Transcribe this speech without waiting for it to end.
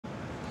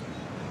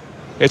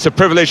It's a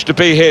privilege to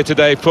be here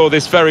today for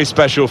this very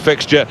special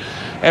fixture.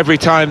 Every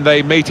time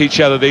they meet each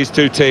other, these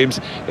two teams,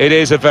 it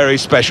is a very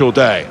special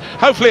day.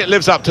 Hopefully it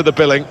lives up to the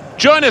billing.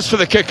 Join us for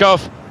the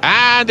kickoff,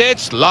 and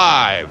it's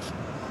live.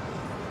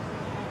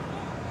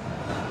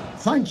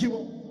 Thank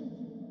you.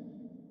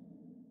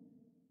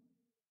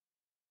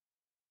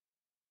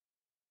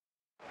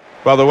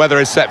 Well, the weather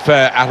is set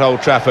fair at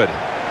Old Trafford.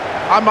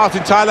 I'm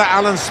Martin Tyler,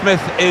 Alan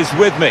Smith is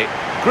with me.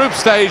 Group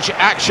stage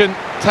action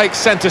takes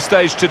centre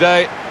stage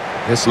today.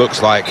 This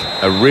looks like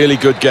a really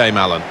good game,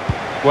 Alan.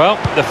 Well,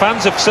 the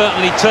fans have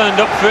certainly turned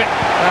up for it.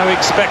 They're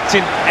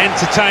expecting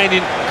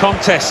entertaining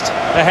contest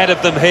ahead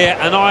of them here,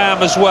 and I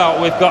am as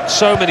well. We've got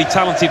so many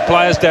talented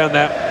players down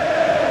there.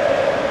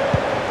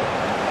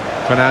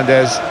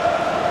 Fernandez.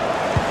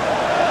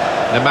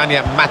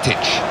 Nemanja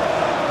Matic.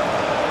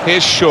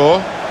 Here's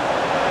Shaw.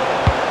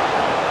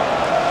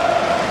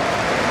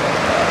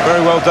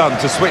 Very well done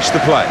to switch the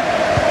play.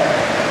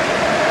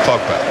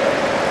 Pogba.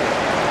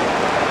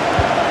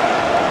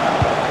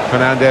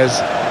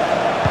 Fernandez.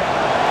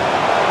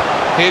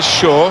 Here's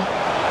Shaw.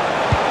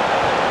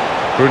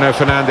 Bruno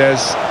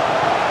Fernandez.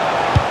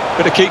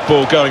 Bit of keep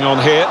ball going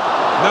on here.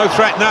 No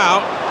threat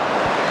now.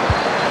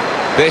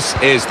 This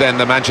is then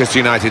the Manchester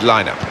United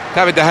lineup.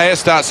 David De Gea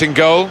starts in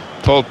goal.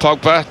 Paul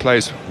Pogba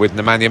plays with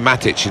Nemanja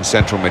Matic in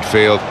central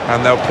midfield.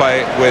 And they'll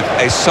play with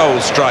a sole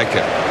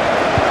striker.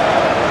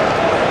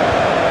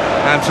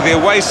 And for the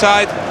away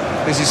side,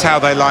 this is how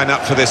they line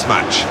up for this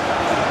match.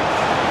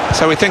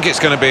 So we think it's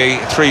going to be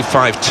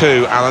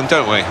 3-5-2, Alan,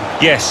 don't we?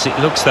 Yes, it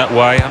looks that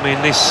way. I mean,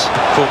 this...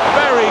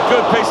 Very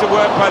good piece of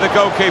work by the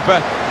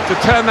goalkeeper to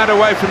turn that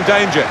away from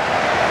danger.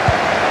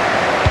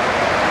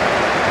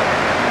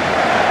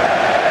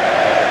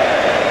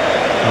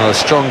 Well, a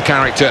strong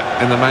character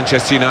in the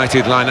Manchester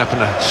United lineup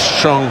and a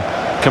strong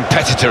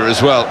competitor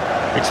as well.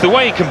 It's the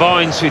way he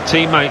combines with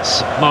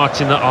teammates,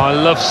 Martin, that I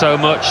love so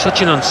much.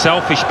 Such an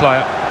unselfish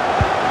player.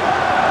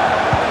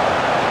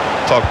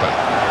 Pogba.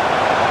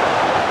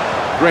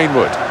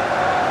 Greenwood.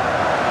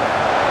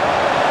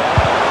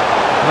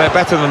 They're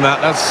better than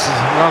that. That's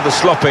rather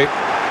sloppy.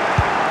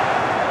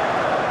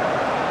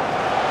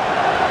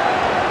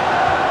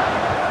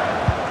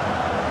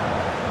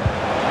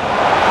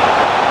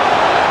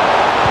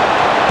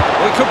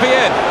 Well, it could be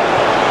in.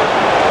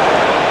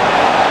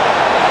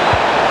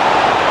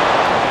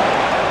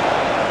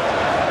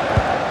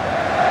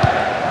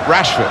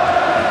 Rashford.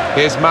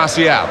 Here's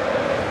Martial.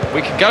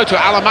 We can go to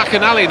Alan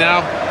McInally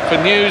now for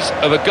news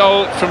of a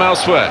goal from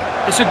elsewhere.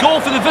 It's a goal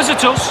for the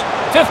visitors.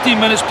 15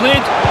 minutes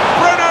played.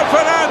 Bruno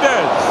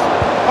Fernandes!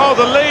 Oh,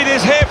 the lead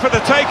is here for the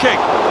taking.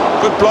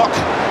 Good block.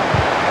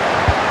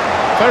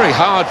 Very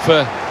hard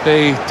for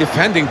the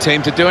defending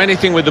team to do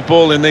anything with the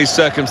ball in these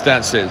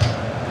circumstances.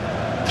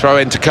 Throw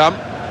in to come.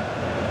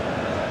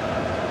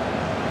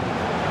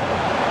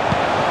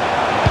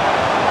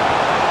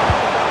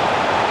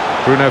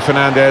 Bruno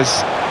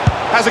Fernandes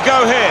has a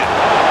go here.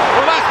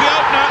 Well, that's the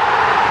opener.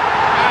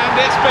 And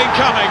it's been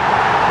coming.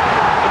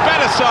 The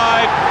better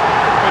side,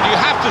 but you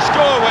have to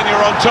score when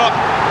you're on top.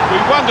 We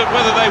wondered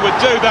whether they would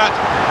do that,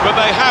 but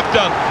they have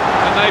done,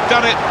 and they've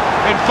done it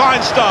in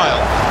fine style.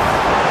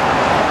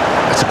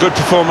 It's a good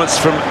performance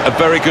from a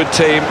very good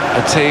team,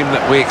 a team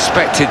that we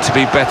expected to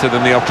be better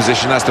than the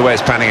opposition. That's the way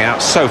it's panning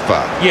out so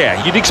far.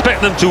 Yeah, you'd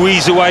expect them to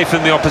ease away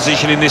from the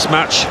opposition in this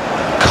match.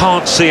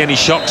 Can't see any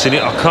shocks in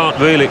it, I can't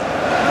really.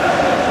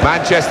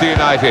 Manchester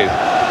United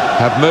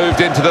have moved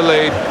into the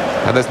lead,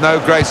 and there's no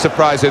great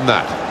surprise in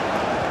that.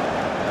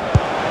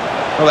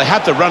 Well, they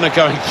had the runner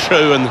going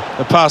through, and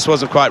the pass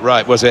wasn't quite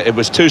right, was it? It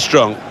was too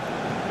strong.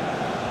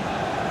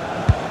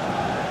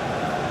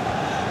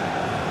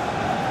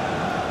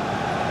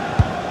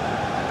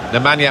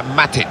 Nemanja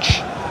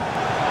Matic.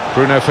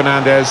 Bruno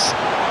Fernandes.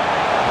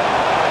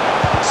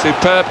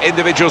 Superb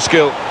individual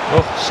skill.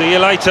 Oh, see you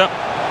later.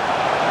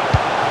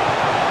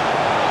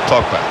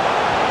 Pogba.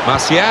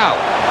 Martial.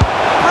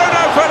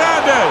 Bruno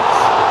Fernandes.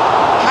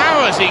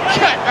 How has he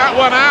kept that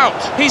one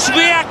out? His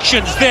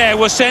reactions there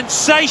were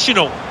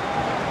sensational.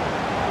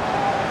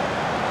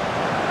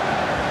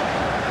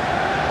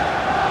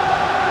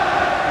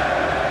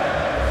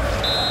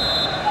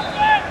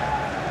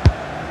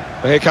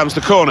 Well, here comes the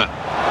corner.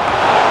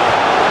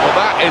 Well,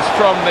 that is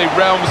from the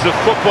realms of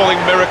footballing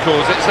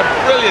miracles. It's a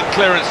brilliant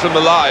clearance from the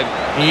line.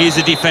 He is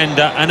a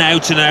defender, an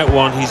out-and-out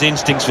one. His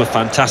instincts were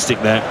fantastic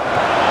there.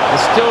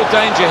 There's still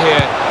danger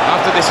here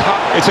after this.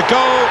 It's a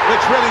goal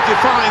which really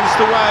defines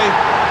the way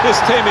this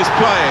team is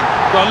playing.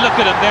 Well, look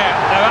at them there.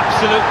 They're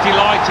absolutely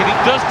delighted.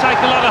 It does take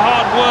a lot of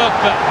hard work,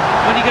 but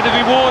when you get a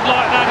reward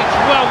like that, it's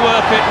well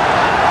worth it.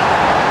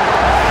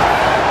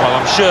 Well,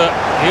 I'm sure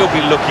he'll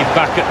be looking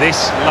back at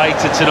this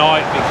later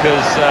tonight,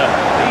 because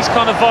these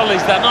kind of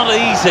volleys, they're not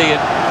easy,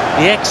 and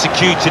he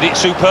executed it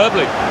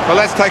superbly. Well,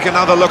 let's take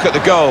another look at the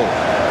goal.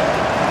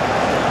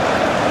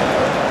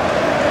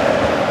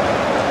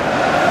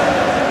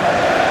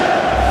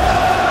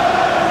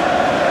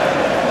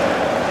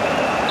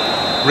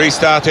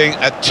 Restarting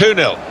at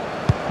 2-0.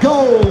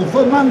 Goal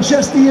for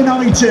Manchester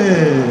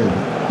United.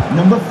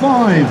 Number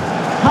 5,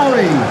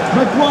 Harry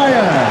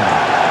Maguire.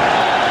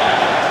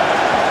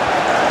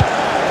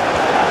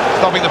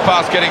 Stopping the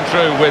pass getting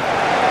through with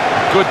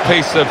good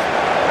piece of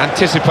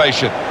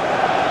anticipation.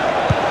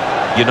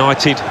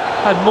 United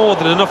had more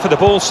than enough of the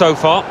ball so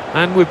far,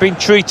 and we've been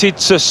treated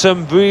to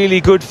some really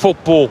good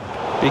football,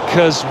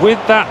 because with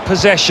that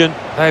possession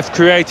they've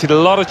created a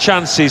lot of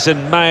chances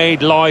and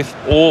made life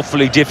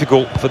awfully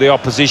difficult for the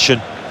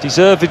opposition.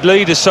 Deserved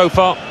leaders so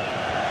far.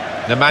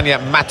 Nemanja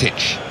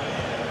Matic.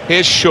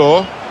 Here's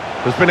Shaw.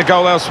 There's been a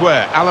goal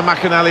elsewhere. Alan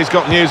McInally's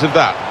got news of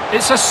that.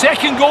 It's a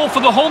second goal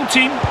for the home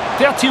team.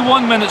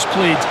 31 minutes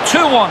played.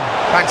 2-1.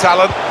 Thanks,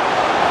 Alan.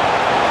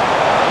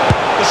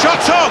 The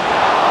shot's on.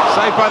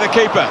 Saved by the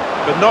keeper,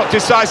 but not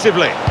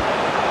decisively.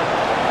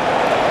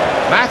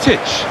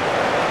 Matic.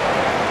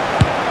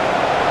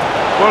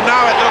 Well,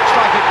 now it looks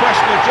like a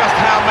question of just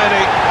how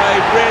many. They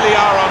really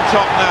are on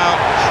top now,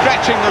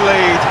 stretching the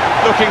lead,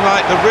 looking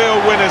like the real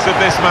winners of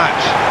this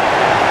match.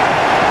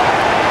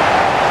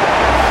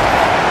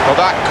 Well,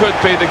 that could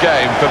be the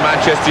game for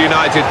Manchester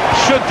United.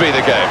 Should be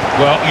the game.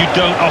 Well, you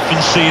don't often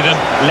see them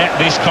let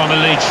this kind of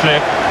lead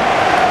slip.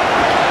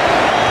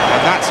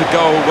 And that's a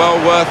goal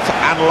well worth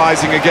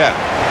analysing again.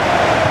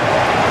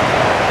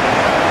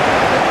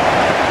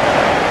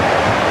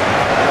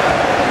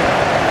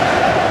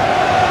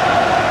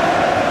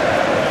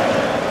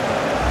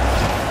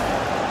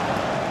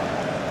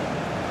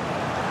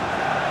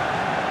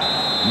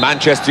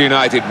 Manchester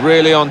United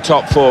really on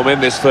top form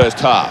in this first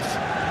half.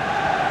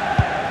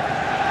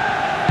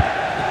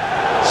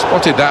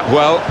 Spotted that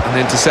well and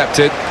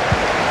intercepted.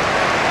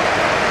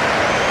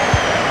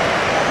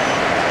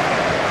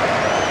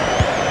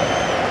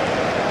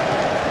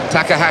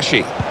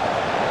 Takahashi.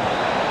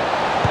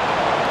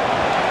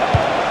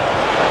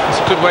 It's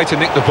a good way to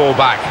nick the ball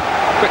back.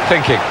 Quick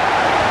thinking.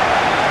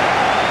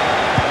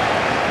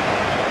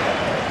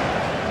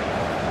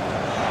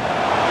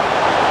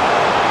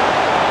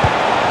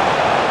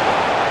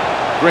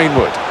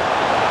 Greenwood.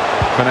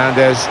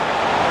 Fernandes.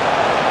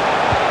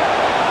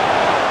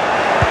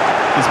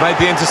 He's made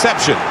the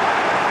interception.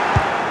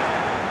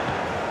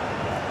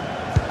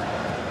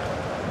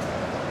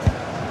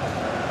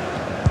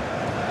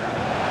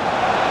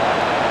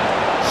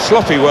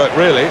 Sloppy work,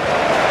 really.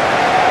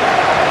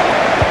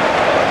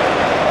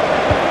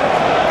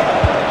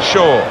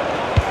 Shaw.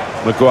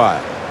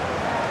 Maguire.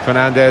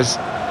 Fernandes.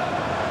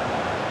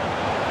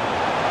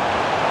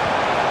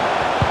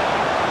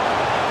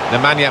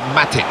 Nemanja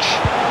Matic.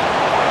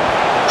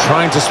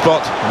 Trying to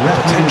spot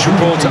a potential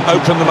ball to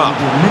open them up.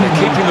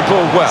 Keeping the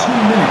ball well. 2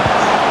 minutes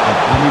of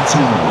added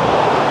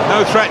time.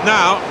 No threat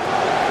now.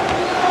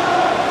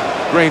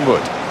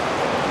 Greenwood.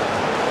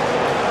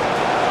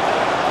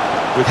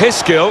 With his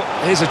skill,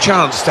 here's a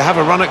chance to have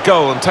a run at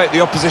goal and take the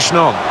opposition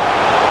on.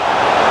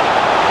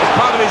 It's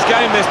part of his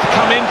game, this, to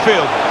come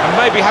infield and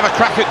maybe have a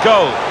crack at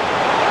goal.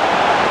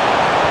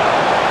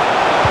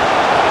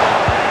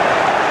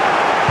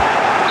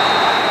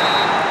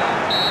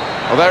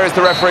 Well, there is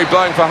the referee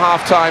blowing for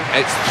half-time.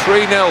 It's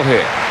 3-0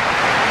 here.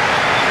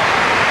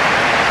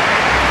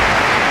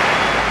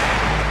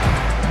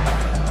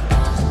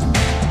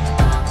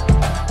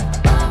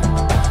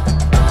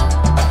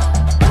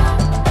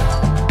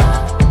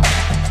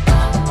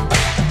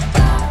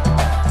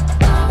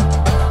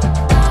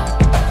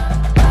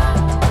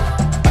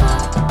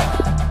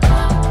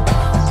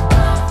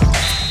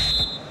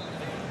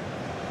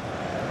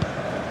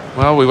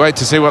 Well, we wait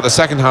to see what the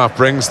second half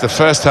brings. The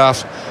first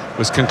half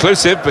was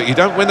conclusive, but you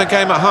don't win the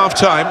game at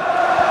half-time.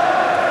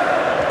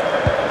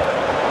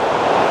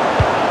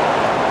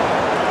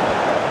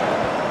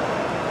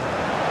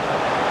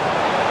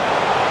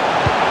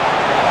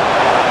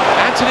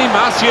 Anthony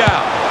Martial.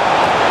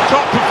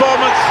 Top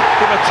performance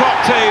from a top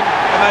team,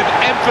 and they've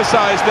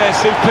emphasised their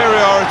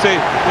superiority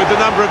with the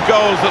number of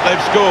goals that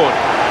they've scored.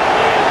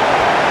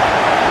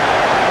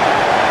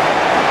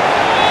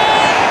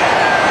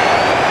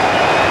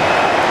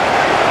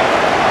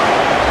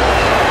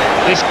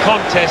 This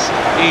contest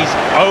is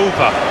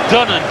over,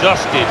 done and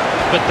dusted,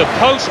 but the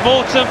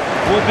post-mortem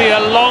will be a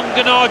long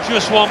and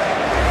arduous one.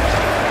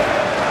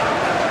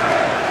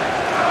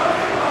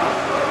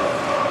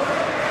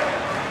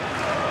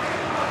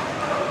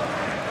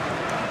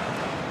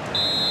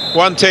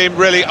 One team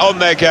really on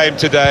their game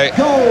today,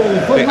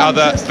 the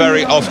other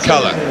very off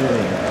colour.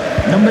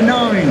 Number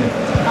 9,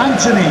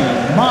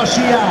 Anthony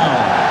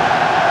Martial.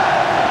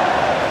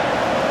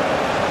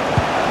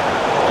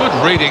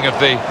 Good reading of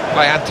the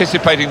play,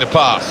 anticipating the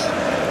pass.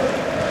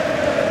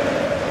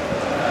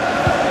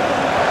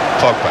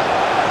 Pogba.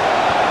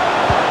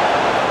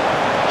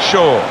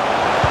 Shaw.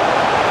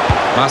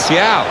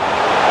 Martial.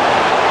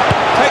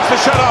 Takes the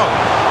shot on,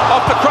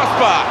 off the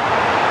crossbar,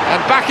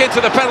 and back into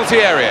the penalty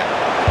area.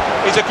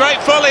 He's a great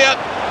volleyer.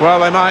 Well,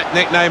 they might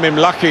nickname him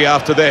Lucky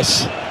after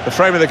this. The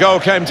frame of the goal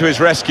came to his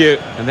rescue,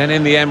 and then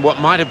in the end, what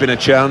might have been a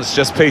chance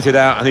just petered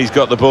out, and he's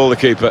got the ball, the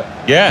keeper.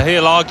 Yeah,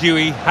 he'll argue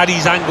he had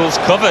his angles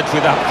covered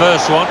with that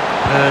first one,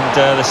 and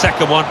the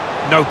second one,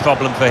 no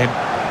problem for him.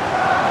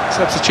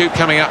 Substitute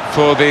coming up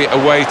for the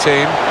away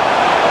team.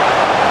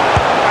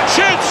 And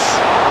shoots!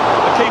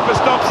 The keeper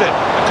stops it.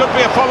 It could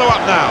be a follow-up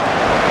now.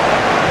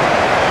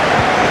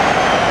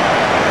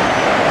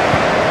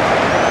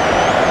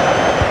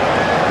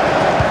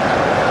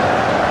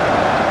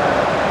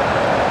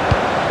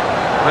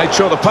 Made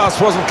sure the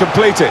pass wasn't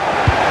completed.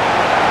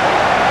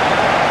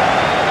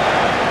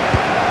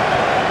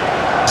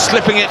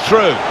 Slipping it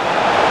through.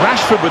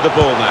 Rashford with the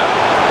ball now.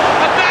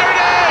 And there it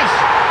is!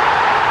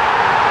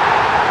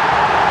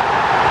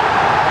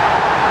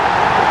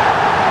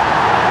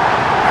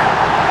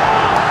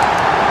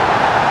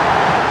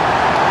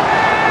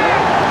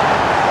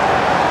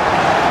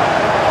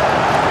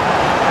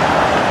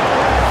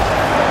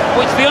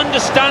 Well, it's the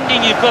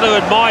understanding you've got to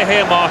admire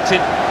here,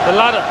 Martin. The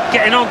lad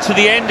getting on to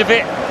the end of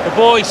it, the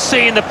boy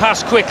seeing the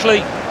pass quickly.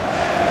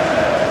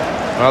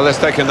 Well, let's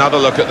take another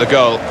look at the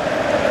goal.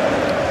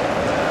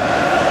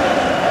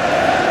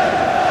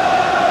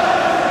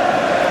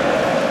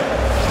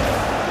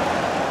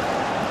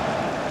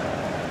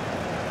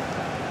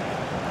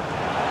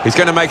 He's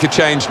going to make a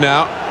change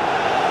now.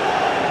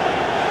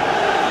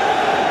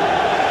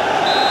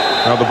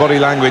 Well, the body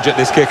language at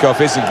this kickoff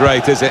isn't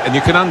great, is it? And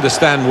you can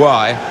understand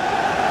why.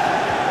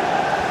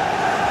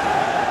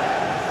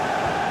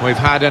 We've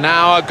had an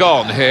hour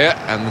gone here,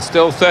 and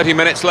still 30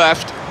 minutes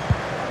left.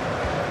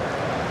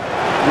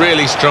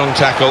 Really strong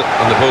tackle,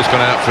 and the ball's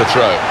gone out for a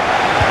throw.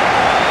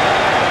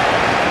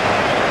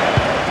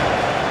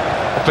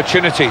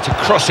 Opportunity to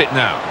cross it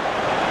now.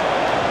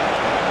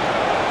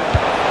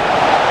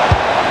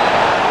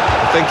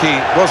 I think he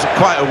wasn't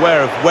quite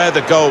aware of where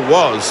the goal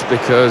was,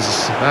 because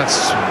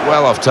that's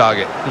well off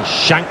target. He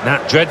shanked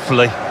that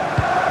dreadfully.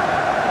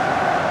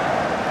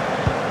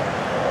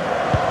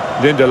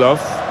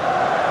 Lindelof.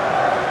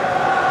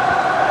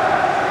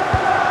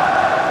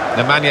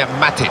 Nemanja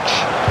Matic.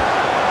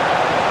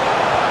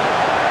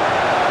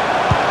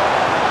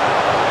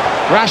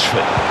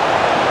 Rashford.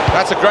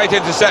 That's a great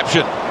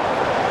interception.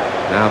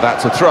 Now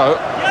that's a throw.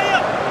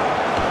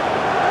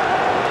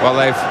 Well,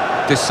 they've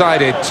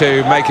decided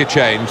to make a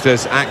change.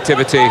 There's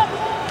activity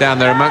down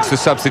there amongst the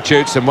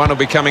substitutes, and one will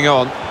be coming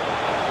on.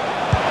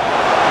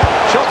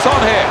 Shots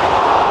on here.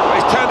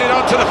 He's turned it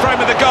onto the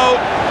frame of the goal.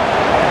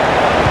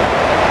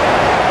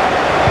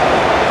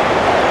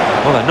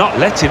 Well, they're not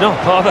letting up,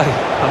 are they?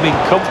 I mean,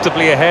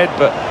 comfortably ahead,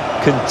 but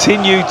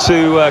continue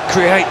to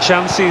create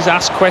chances,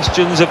 ask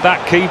questions of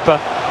that keeper.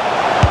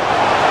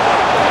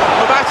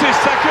 Well, that's his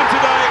second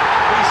today.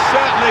 He's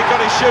certainly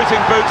got his shooting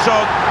boots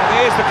on. And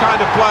he is the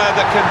kind of player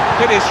that can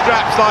hit his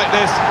straps like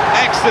this.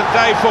 Excellent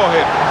day for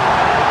him.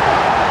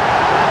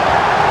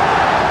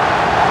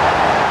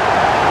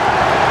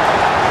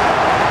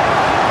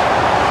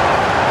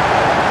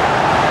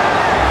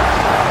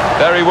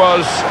 There he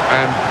was,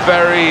 and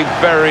very,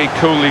 very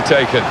coolly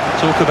taken.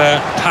 Talk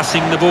about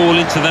passing the ball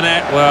into the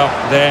net. Well,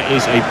 there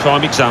is a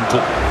prime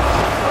example.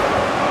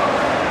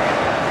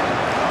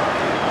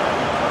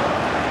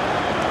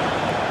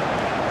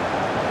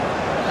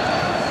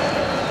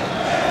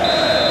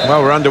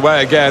 Well, we're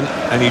underway again,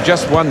 and you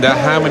just wonder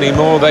how many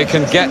more they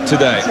can get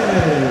today.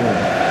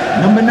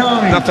 Number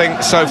 9.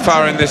 Nothing so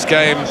far in this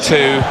game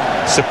to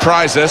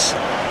surprise us.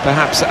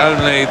 Perhaps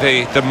only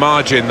the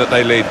margin that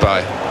they lead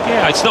by.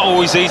 Yeah, it's not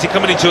always easy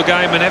coming into a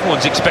game and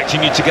everyone's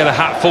expecting you to get a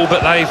hatful, but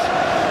they've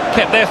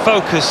kept their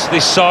focus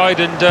this side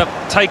and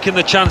taken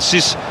the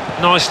chances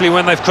nicely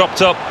when they've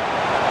cropped up.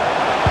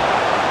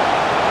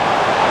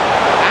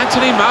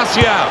 Anthony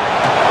Martial,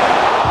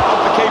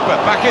 off the keeper,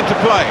 back into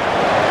play.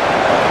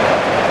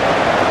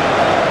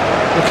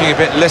 Looking a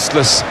bit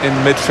listless in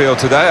midfield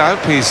today. I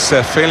hope he's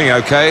feeling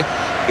okay.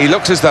 He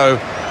looks as though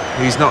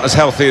he's not as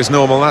healthy as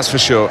normal, that's for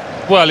sure.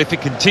 Well, if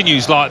it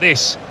continues like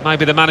this,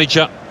 maybe the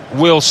manager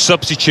will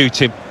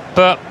substitute him.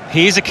 But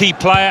he is a key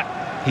player.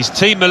 His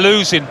team are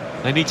losing.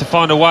 They need to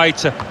find a way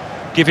to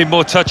give him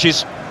more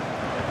touches.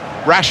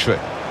 Rashford.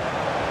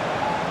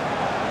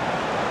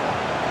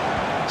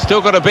 Still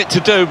got a bit to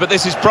do, but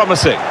this is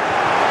promising.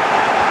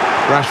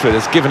 Rashford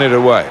has given it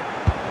away.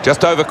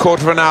 Just over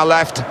quarter of an hour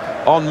left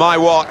on my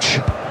watch.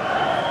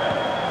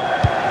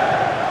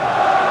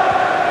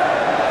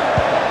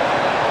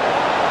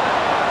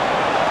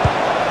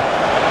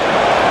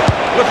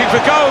 Looking for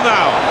goal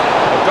now.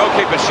 The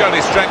goalkeeper's shown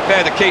his strength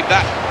there to keep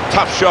that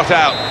tough shot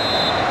out.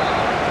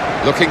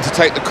 Looking to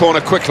take the corner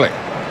quickly.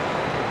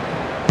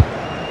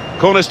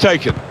 Corner's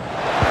taken.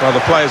 Well, the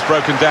player's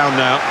broken down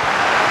now.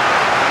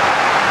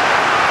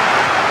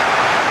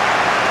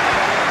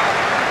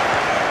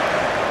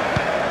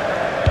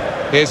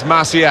 Here's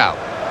Martial.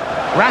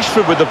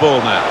 Rashford with the ball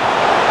now.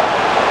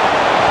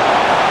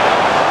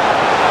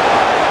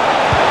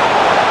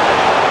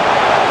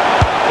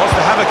 Wants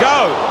to have a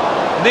go.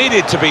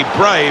 Needed to be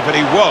brave, and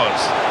he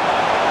was.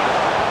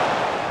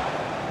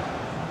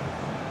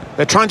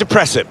 They're trying to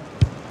press him.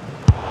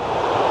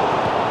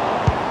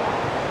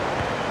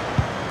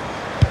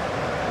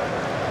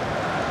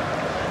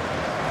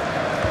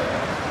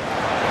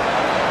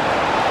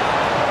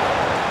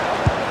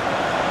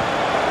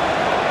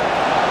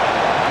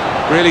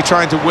 Really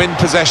trying to win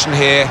possession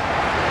here.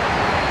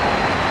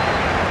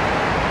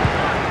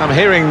 I'm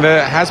hearing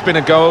there has been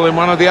a goal in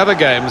one of the other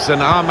games,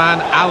 and our man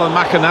Alan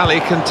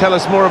McAnally can tell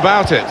us more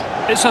about it.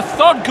 It's a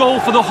third goal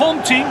for the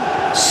home team.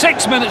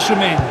 6 minutes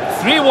remain.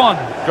 3-1.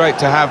 Great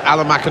to have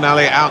Alan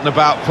McAnally out and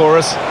about for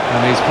us,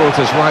 and he's brought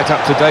us right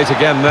up to date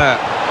again there.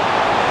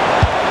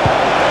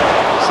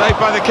 Saved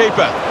by the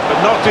keeper,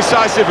 but not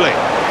decisively.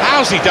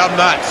 How's he done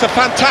that? It's a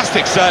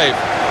fantastic save.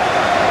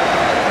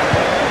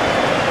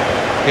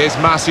 Here's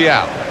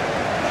Martial.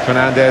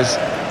 Fernandes.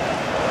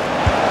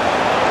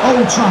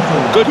 Old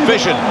Trafford. Good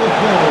vision.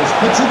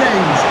 For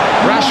today's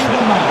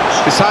Rashford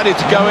decided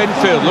to go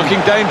infield,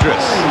 looking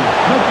dangerous.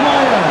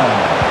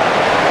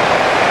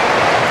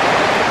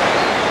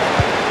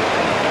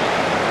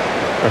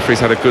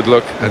 Referee's had a good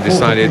look and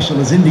decided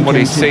what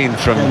he's seen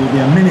from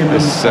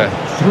this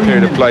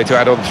period of play to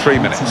add on 3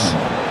 minutes.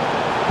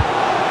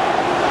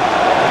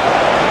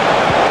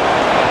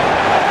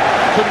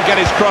 Couldn't get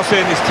his cross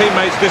in, his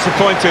teammates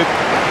disappointed.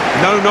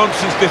 No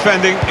nonsense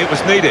defending, it was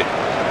needed.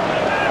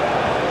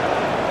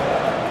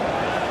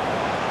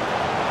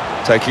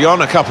 Taking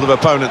on a couple of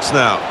opponents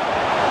now.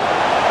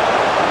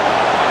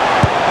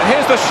 And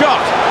here's the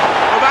shot.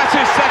 Well, that's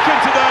his second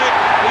today.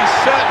 He's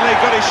certainly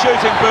got his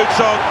shooting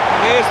boots on.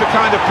 He is the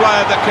kind of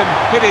player that can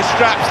hit his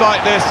straps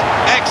like this.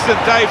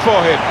 Excellent day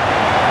for him.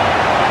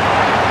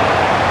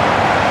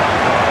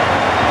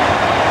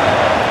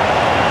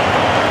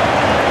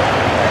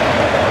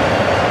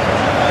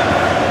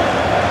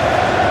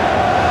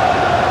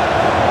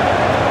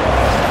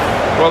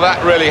 Well,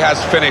 that really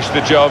has finished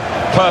the job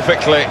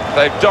perfectly.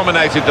 They've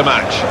dominated the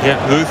match. Yeah,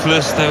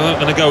 ruthless. They weren't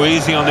going to go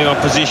easy on the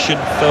opposition.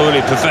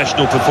 Thoroughly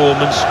professional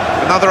performance.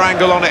 Another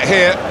angle on it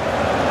here.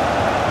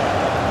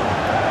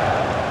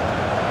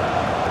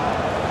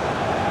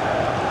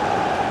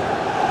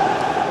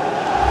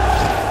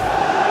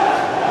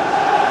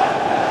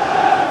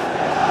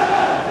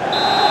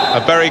 A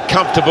very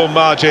comfortable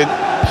margin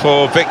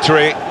for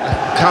victory.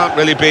 Can't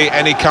really be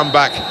any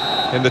comeback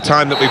in the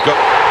time that we've got.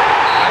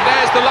 And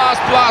there's the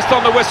last blast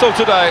on the whistle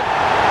today.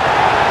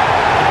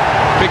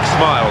 Big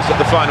smiles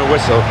at the final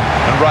whistle,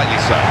 and rightly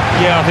so.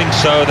 Yeah, I think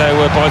so. They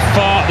were by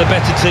far the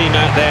better team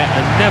out there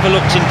and never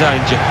looked in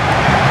danger.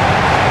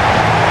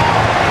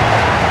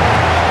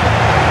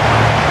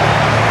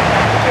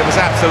 It was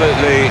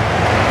absolutely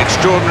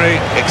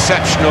extraordinary,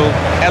 exceptional,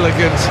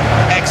 elegant,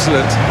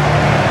 excellent.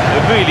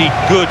 A really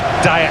good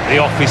day at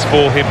the office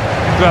for him.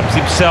 Grabs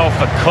himself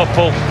a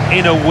couple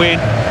in a win.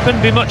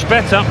 Couldn't be much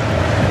better.